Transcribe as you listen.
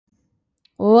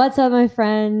What's up, my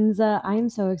friends? I'm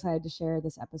so excited to share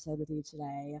this episode with you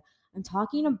today. I'm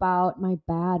talking about my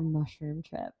bad mushroom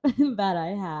trip that I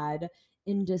had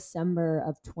in December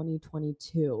of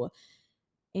 2022.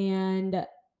 And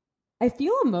I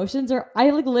feel I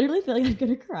like literally feel like I'm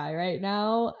gonna cry right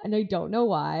now, and I don't know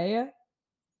why,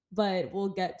 but we'll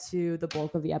get to the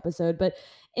bulk of the episode. But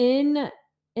in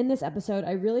in this episode,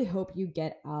 I really hope you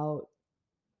get out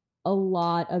a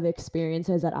lot of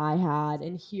experiences that I had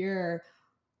and hear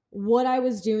what I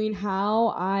was doing, how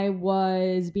I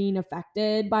was being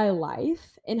affected by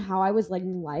life, and how I was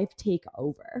letting life take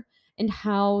over, and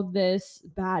how this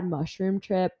bad mushroom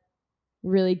trip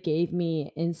really gave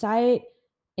me insight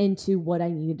into what I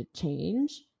needed to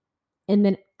change, and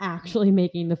then actually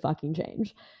making the fucking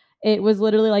change. It was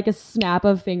literally like a snap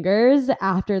of fingers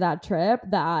after that trip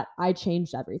that I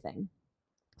changed everything.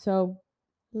 So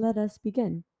let us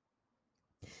begin.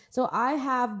 So I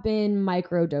have been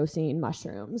microdosing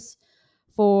mushrooms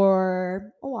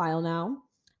for a while now.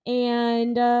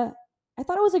 And I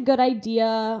thought it was a good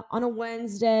idea on a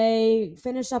Wednesday,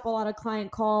 finished up a lot of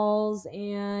client calls,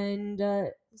 and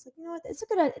I was like, you know what, it's a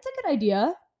good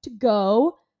idea to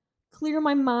go clear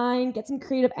my mind, get some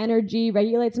creative energy,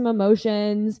 regulate some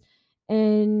emotions,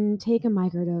 and take a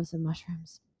microdose of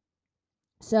mushrooms.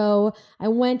 So I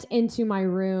went into my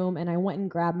room and I went and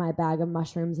grabbed my bag of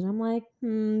mushrooms, and I'm like,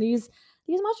 these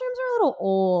mushrooms are a little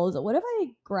old. What if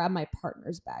I grab my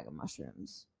partner's bag of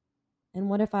mushrooms? And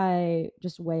what if I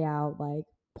just weigh out like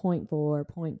point 0.4,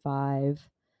 point 0.5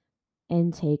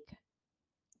 and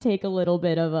take a little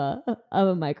bit of a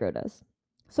microdose?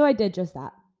 So I did just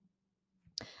that.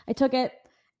 I took it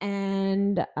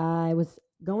and I was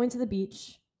going to the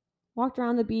beach. Walked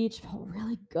around the beach, felt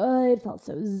really good, felt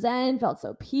so zen, felt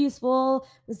so peaceful.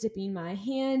 Was dipping my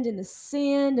hand in the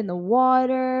sand, in the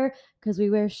water, because we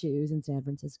wear shoes in San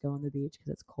Francisco on the beach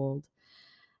because it's cold.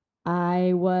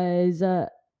 I was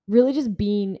really just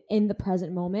being in the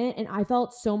present moment, and I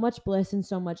felt so much bliss and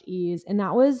so much ease. And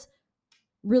that was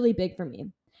really big for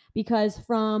me because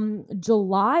from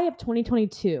July of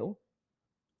 2022,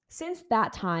 since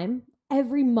that time,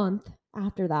 every month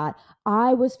after that,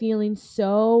 I was feeling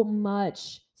so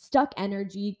much stuck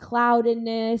energy,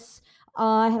 cloudedness.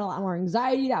 I had a lot more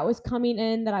anxiety that was coming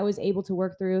in that I was able to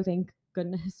work through. Thank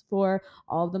goodness for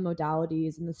all of the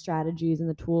modalities and the strategies and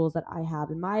the tools that I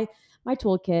have in my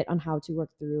toolkit on how to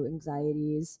work through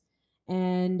anxieties.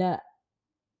 And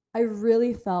I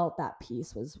really felt that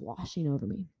peace was washing over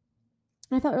me.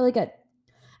 And I felt really good.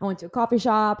 I went to a coffee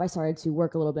shop. I started to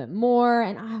work a little bit more,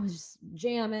 and I was just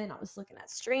jamming. I was looking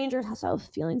at strangers. I was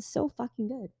feeling so fucking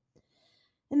good.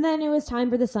 And then it was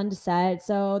time for the sun to set.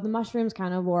 So the mushrooms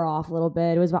kind of wore off a little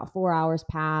bit. It was about 4 hours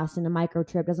past, and a micro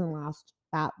trip doesn't last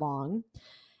that long.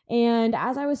 And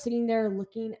as I was sitting there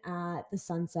looking at the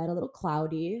sunset, a little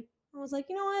cloudy, I was like,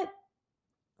 you know what?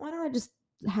 Why don't I just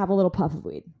have a little puff of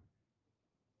weed?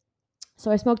 So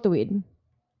I smoked the weed.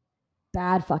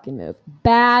 Bad fucking move.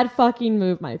 Bad fucking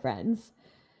move, my friends.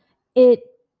 It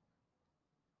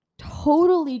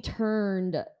totally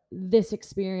turned this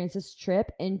experience, this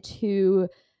trip, into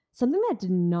something that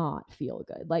did not feel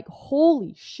good. Like,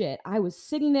 holy shit. I was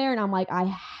sitting there and I'm like, I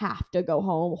have to go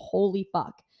home. Holy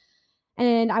fuck.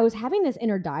 And I was having this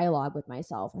inner dialogue with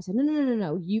myself. I said, no, no, no, no,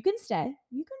 no. You can stay.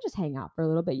 You can just hang out for a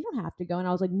little bit. You don't have to go. And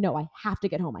I was like, no, I have to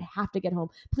get home. I have to get home.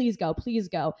 Please go. Please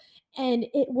go. And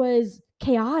it was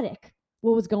chaotic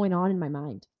what was going on in my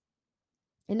mind.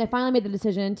 And I finally made the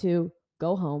decision to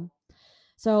go home.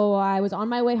 So I was on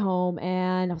my way home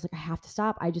and I was like, I have to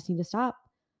stop. I just need to stop.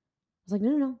 I was like, no,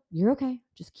 no, no, you're okay.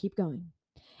 Just keep going.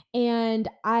 And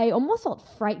I almost felt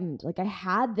frightened. Like I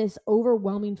had this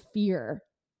overwhelming fear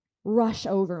rush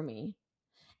over me.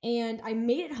 And I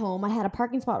made it home. I had a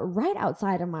parking spot right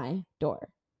outside of my door.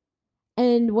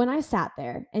 And when I sat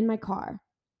there in my car,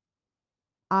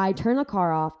 I turned the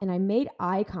car off and I made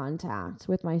eye contact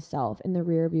with myself in the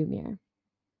rear view mirror.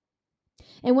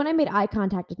 And when I made eye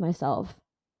contact with myself,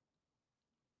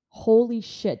 holy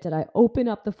shit, did I open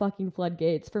up the fucking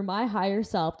floodgates for my higher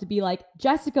self to be like,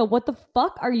 Jessica, what the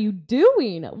fuck are you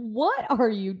doing? What are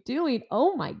you doing?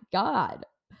 Oh my God.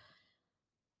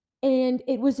 And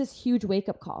it was this huge wake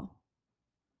up call.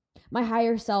 My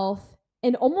higher self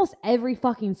and almost every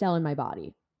fucking cell in my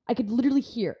body, I could literally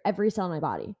hear every cell in my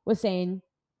body was saying,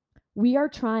 we are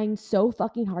trying so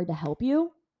fucking hard to help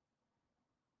you.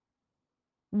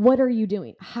 What are you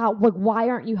doing? Why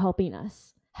aren't you helping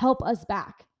us? Help us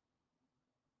back.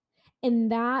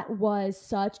 And that was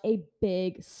such a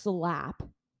big slap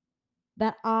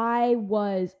that I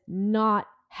was not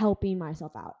helping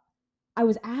myself out. I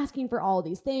was asking for all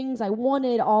these things. I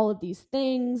wanted all of these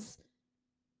things.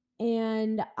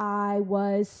 And I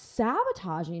was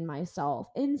sabotaging myself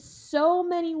in so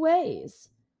many ways.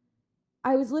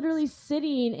 I was literally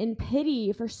sitting in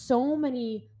pity for so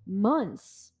many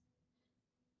months.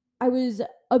 I was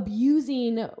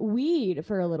abusing weed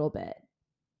for a little bit.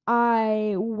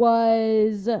 I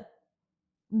was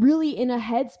really in a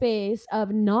headspace of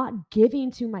not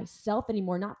giving to myself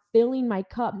anymore, not filling my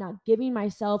cup, not giving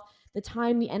myself the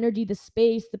time, the energy, the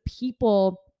space, the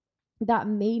people that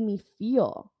made me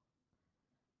feel.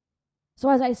 So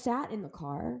as I sat in the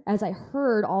car, as I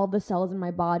heard all the cells in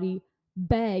my body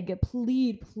beg,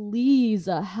 plead, please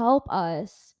help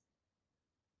us,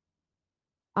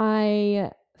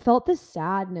 I felt this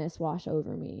sadness wash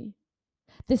over me.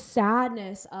 This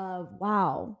sadness of,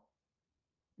 wow,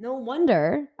 no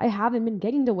wonder I haven't been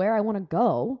getting to where I want to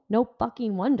go. No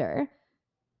fucking wonder.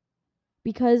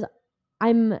 Because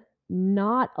I'm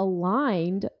not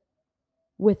aligned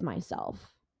with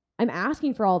myself. I'm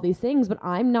asking for all these things, but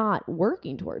I'm not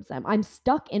working towards them. I'm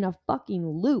stuck in a fucking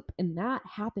loop. And that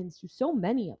happens to so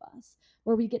many of us,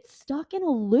 where we get stuck in a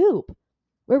loop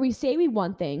where we say we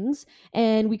want things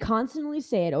and we constantly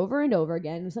say it over and over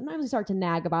again. Sometimes we start to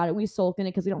nag about it. We sulk in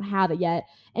it because we don't have it yet.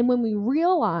 And when we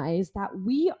realize that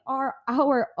we are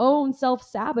our own self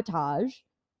sabotage,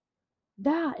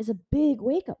 that is a big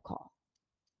wake up call.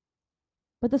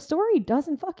 But the story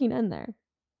doesn't fucking end there.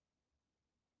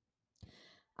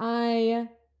 I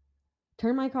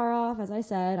turned my car off, as I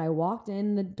said. I walked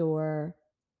in the door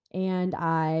and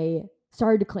I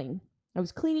started to clean. I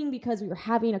was cleaning because we were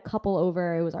having a couple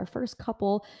over. It was our first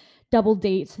couple double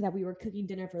date that we were cooking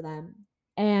dinner for them.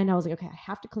 And I was like, okay, I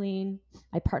have to clean.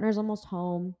 My partner's almost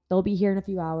home. They'll be here in a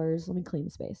few hours. Let me clean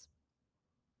the space.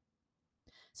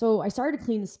 So I started to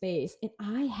clean the space and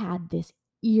I had this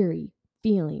eerie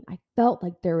feeling. I felt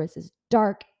like there was this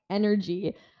dark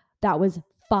energy that was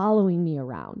following me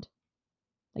around.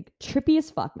 Like trippy as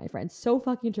fuck, my friend. So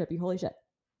fucking trippy. Holy shit.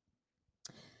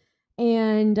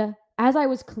 And as I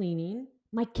was cleaning,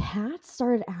 my cats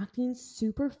started acting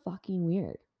super fucking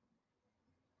weird.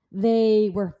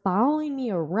 They were following me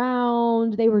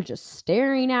around. They were just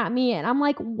staring at me. And I'm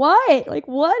like, what? Like,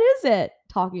 what is it?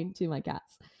 Talking to my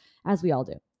cats, as we all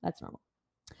do. That's normal.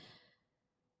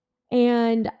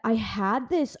 And I had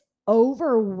this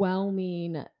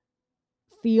overwhelming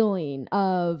feeling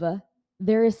of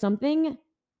there is something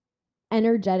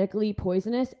energetically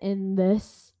poisonous in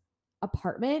this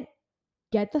apartment.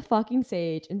 Get the fucking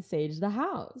sage and sage the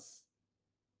house.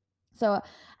 So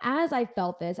as I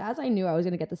felt this, as I knew I was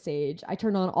going to get the sage, I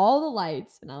turned on all the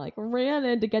lights and I like ran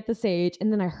in to get the sage.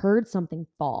 And then I heard something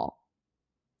fall.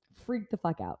 Freaked the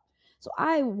fuck out. So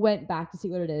I went back to see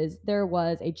what it is. There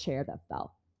was a chair that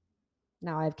fell.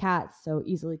 Now I have cats, so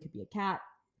easily could be a cat.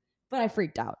 But I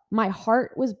freaked out. My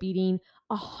heart was beating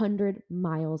 100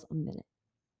 miles a minute.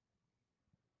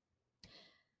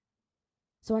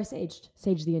 So I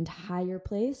saged the entire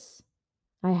place.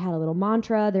 I had a little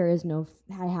mantra.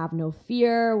 I have no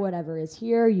fear. Whatever is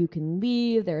here, you can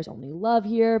leave. There's only love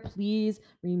here. Please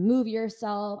remove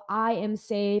yourself. I am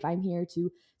safe. I'm here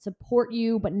to support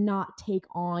you, but not take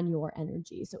on your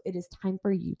energy. So it is time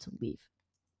for you to leave.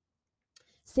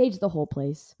 Sage the whole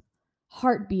place.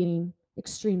 Heart beating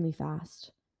extremely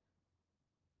fast.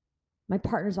 My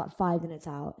partner's about 5 minutes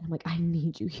out. I'm like, I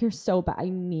need you here so bad. I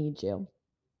need you.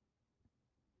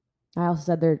 I also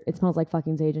said it smells like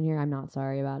fucking sage in here. I'm not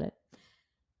sorry about it.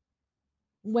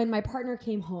 When my partner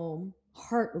came home,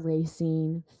 heart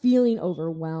racing, feeling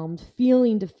overwhelmed,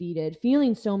 feeling defeated,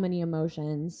 feeling so many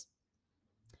emotions,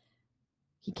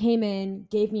 he came in,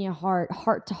 gave me a heart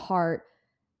to heart,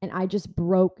 and I just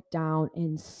broke down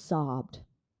and sobbed.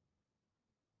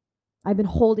 I've been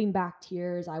holding back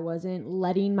tears. I wasn't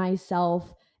letting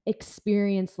myself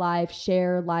experience life,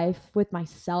 share life with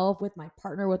myself, with my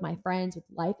partner, with my friends, with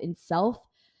life itself.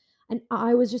 And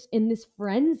I was just in this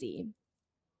frenzy,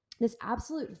 this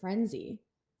absolute frenzy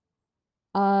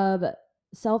of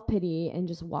self-pity and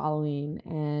just wallowing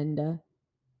and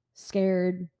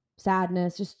scared,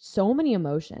 sadness, just so many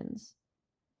emotions.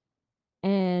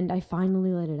 And I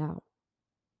finally let it out.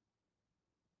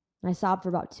 I sobbed for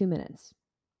about 2 minutes,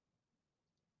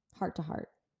 heart to heart,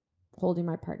 holding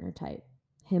my partner tight,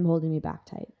 him holding me back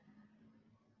tight.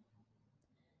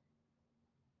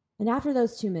 And after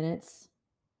those 2 minutes,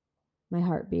 my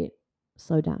heartbeat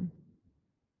slowed down.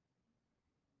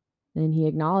 And he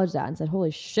acknowledged that and said,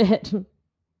 holy shit,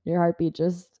 your heartbeat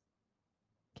just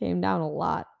came down a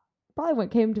lot. Probably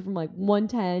came from like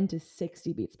 110 to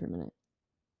 60 beats per minute.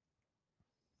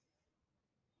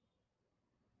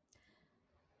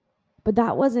 But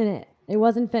that wasn't it. It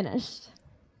wasn't finished.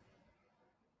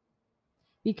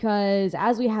 because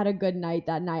as we had a good night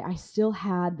that night, I still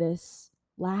had this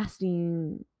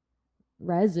lasting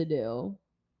residue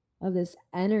of this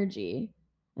energy,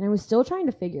 and I was still trying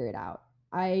to figure it out.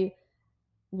 I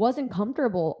wasn't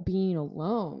comfortable being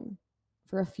alone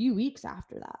for a few weeks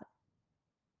after that.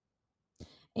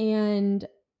 And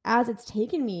as it's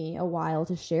taken me a while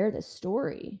to share this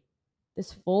story,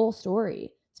 this full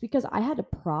story, it's because I had to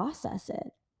process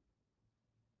it.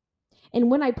 And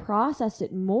when I processed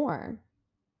it more,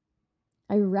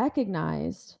 I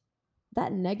recognized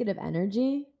that negative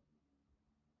energy,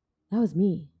 that was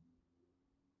me.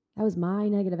 That was my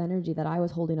negative energy that I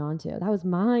was holding on to. That was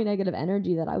my negative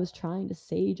energy that I was trying to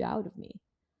sage out of me.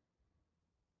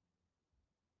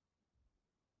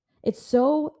 It's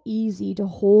so easy to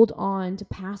hold on to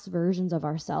past versions of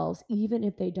ourselves, even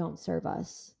if they don't serve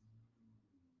us.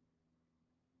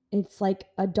 It's like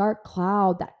a dark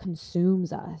cloud that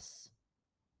consumes us.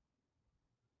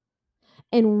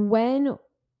 And when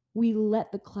we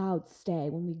let the cloud stay,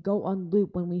 when we go on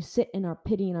loop, when we sit in our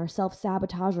pity and our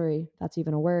self-sabotagery, that's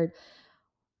even a word,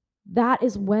 that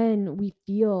is when we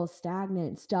feel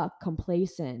stagnant, stuck,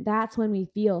 complacent. That's when we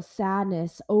feel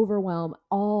sadness, overwhelm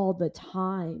all the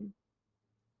time.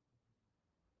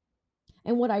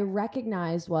 And what I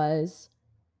recognized was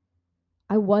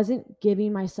I wasn't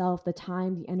giving myself the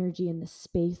time, the energy, and the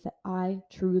space that I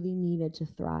truly needed to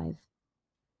thrive.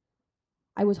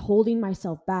 I was holding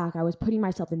myself back. I was putting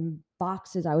myself in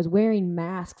boxes. I was wearing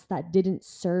masks that didn't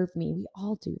serve me. We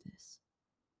all do this.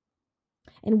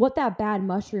 And what that bad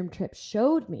mushroom trip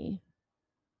showed me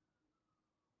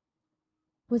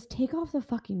was take off the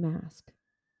fucking mask.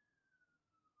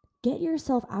 Get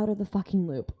yourself out of the fucking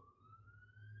loop.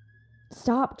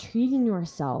 Stop treating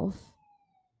yourself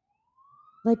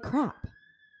like crap.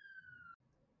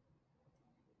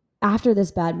 After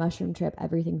this bad mushroom trip,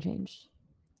 everything changed.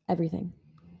 Everything.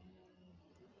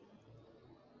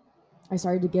 I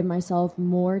started to give myself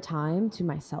more time to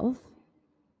myself.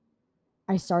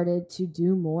 I started to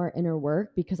do more inner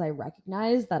work because I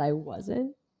recognized that I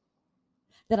wasn't,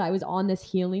 that I was on this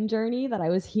healing journey, that I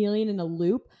was healing in a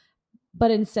loop,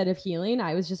 but instead of healing,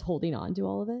 I was just holding on to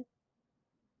all of it.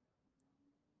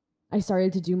 I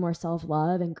started to do more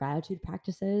self-love and gratitude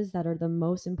practices that are the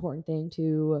most important thing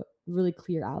to really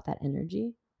clear out that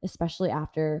energy, especially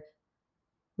after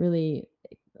really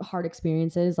hard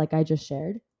experiences like I just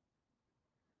shared.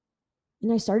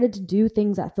 And I started to do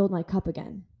things that filled my cup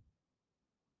again.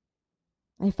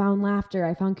 I found laughter.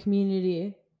 I found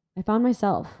community. I found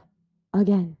myself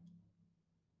again.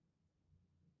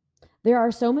 There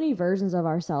are so many versions of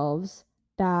ourselves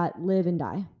that live and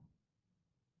die.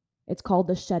 It's called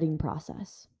the shedding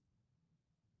process.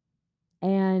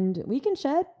 And we can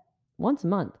shed once a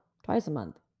month, twice a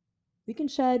month. We can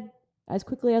shed as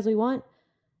quickly as we want,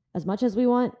 as much as we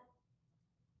want.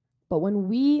 But when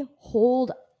we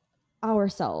hold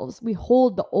ourselves, we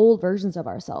hold the old versions of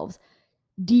ourselves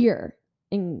dear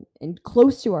and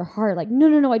close to our heart. Like,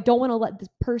 no, I don't want to let this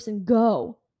person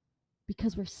go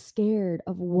because we're scared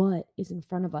of what is in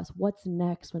front of us. What's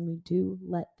next when we do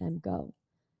let them go?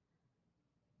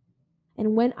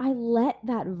 And when I let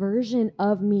that version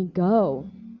of me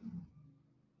go,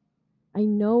 I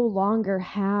no longer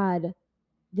had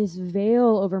this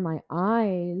veil over my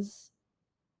eyes.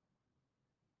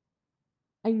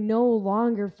 I no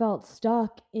longer felt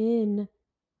stuck in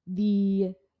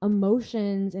the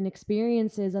emotions and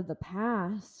experiences of the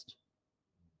past.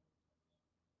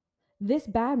 This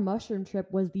bad mushroom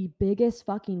trip was the biggest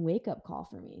fucking wake-up call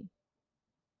for me.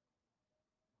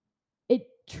 It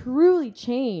truly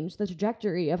changed the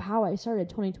trajectory of how I started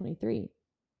 2023.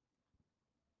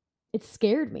 It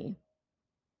scared me.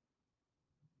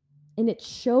 And it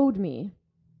showed me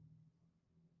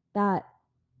that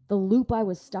the loop I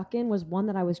was stuck in was one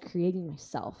that I was creating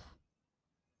myself.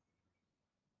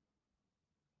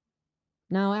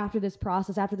 Now, after this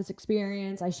process, after this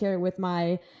experience, I shared it with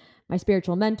my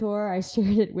spiritual mentor. I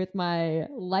shared it with my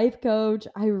life coach.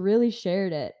 I really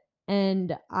shared it.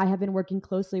 And I have been working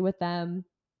closely with them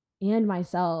and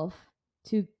myself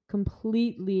to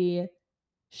completely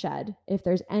shed if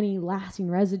there's any lasting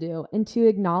residue and to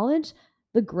acknowledge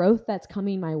the growth that's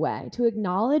coming my way, to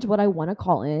acknowledge what I want to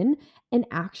call in and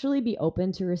actually be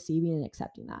open to receiving and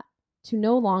accepting that, to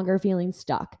no longer feeling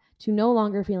stuck, to no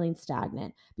longer feeling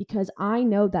stagnant, because I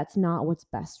know that's not what's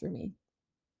best for me.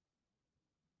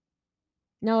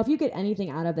 Now, if you get anything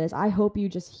out of this, I hope you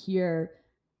just hear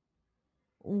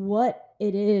what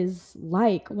it is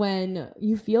like when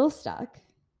you feel stuck,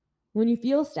 when you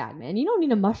feel stagnant. You don't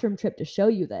need a mushroom trip to show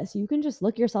you this. You can just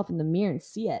look yourself in the mirror and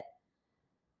see it.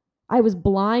 I was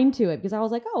blind to it because I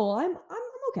was like, oh, well, I'm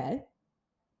okay.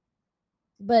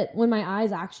 But when my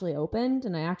eyes actually opened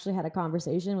and I actually had a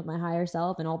conversation with my higher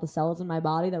self and all the cells in my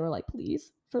body that were like,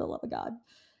 please, for the love of God,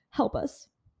 help us.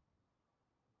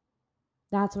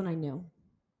 That's when I knew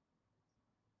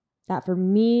that for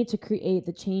me to create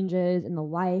the changes in the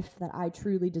life that I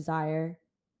truly desire,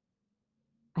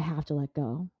 I have to let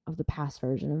go of the past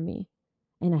version of me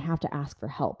and I have to ask for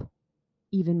help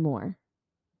even more.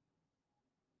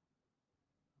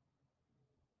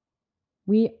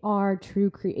 We are true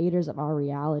creators of our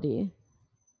reality.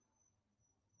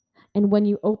 And when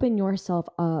you open yourself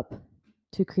up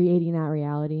to creating that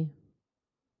reality,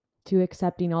 to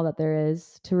accepting all that there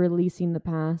is, to releasing the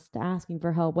past, to asking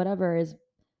for help, whatever is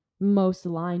most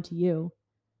aligned to you,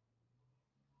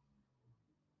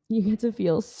 you get to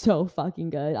feel so fucking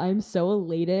good. I'm so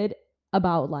elated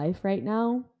about life right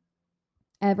now.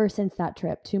 Ever since that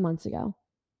trip 2 months ago,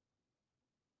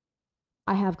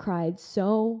 I have cried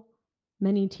so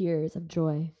many tears of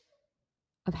joy,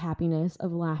 of happiness,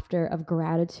 of laughter, of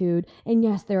gratitude. And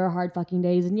yes, there are hard fucking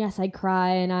days. And yes, I cry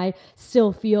and I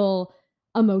still feel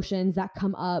emotions that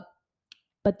come up,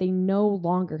 but they no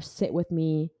longer sit with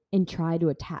me and try to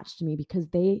attach to me because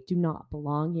they do not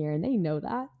belong here. And they know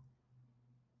that.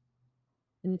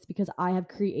 And it's because I have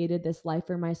created this life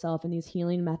for myself and these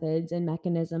healing methods and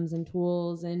mechanisms and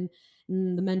tools and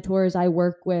the mentors I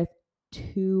work with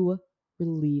to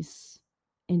release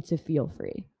and to feel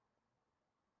free.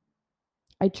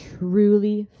 I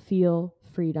truly feel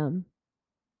freedom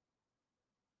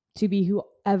to be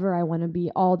whoever I want to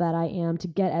be, all that I am, to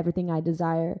get everything I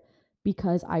desire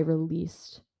because I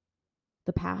released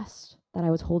the past that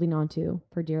I was holding on to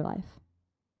for dear life.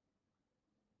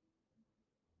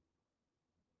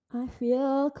 I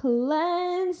feel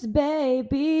cleansed,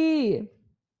 baby.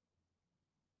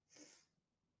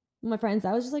 My friends,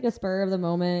 that was just like a spur of the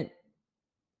moment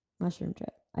mushroom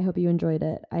trip. I hope you enjoyed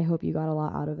it. I hope you got a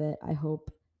lot out of it. I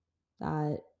hope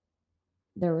that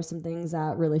there were some things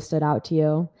that really stood out to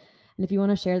you. And if you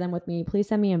want to share them with me, please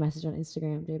send me a message on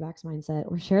Instagram, JBax Mindset,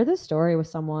 or share this story with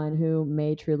someone who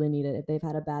may truly need it if they've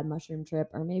had a bad mushroom trip,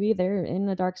 or maybe they're in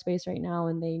a dark space right now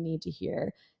and they need to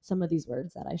hear some of these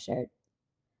words that I shared.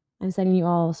 I'm sending you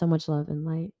all so much love and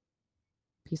light.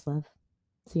 Peace, love.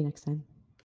 See you next time.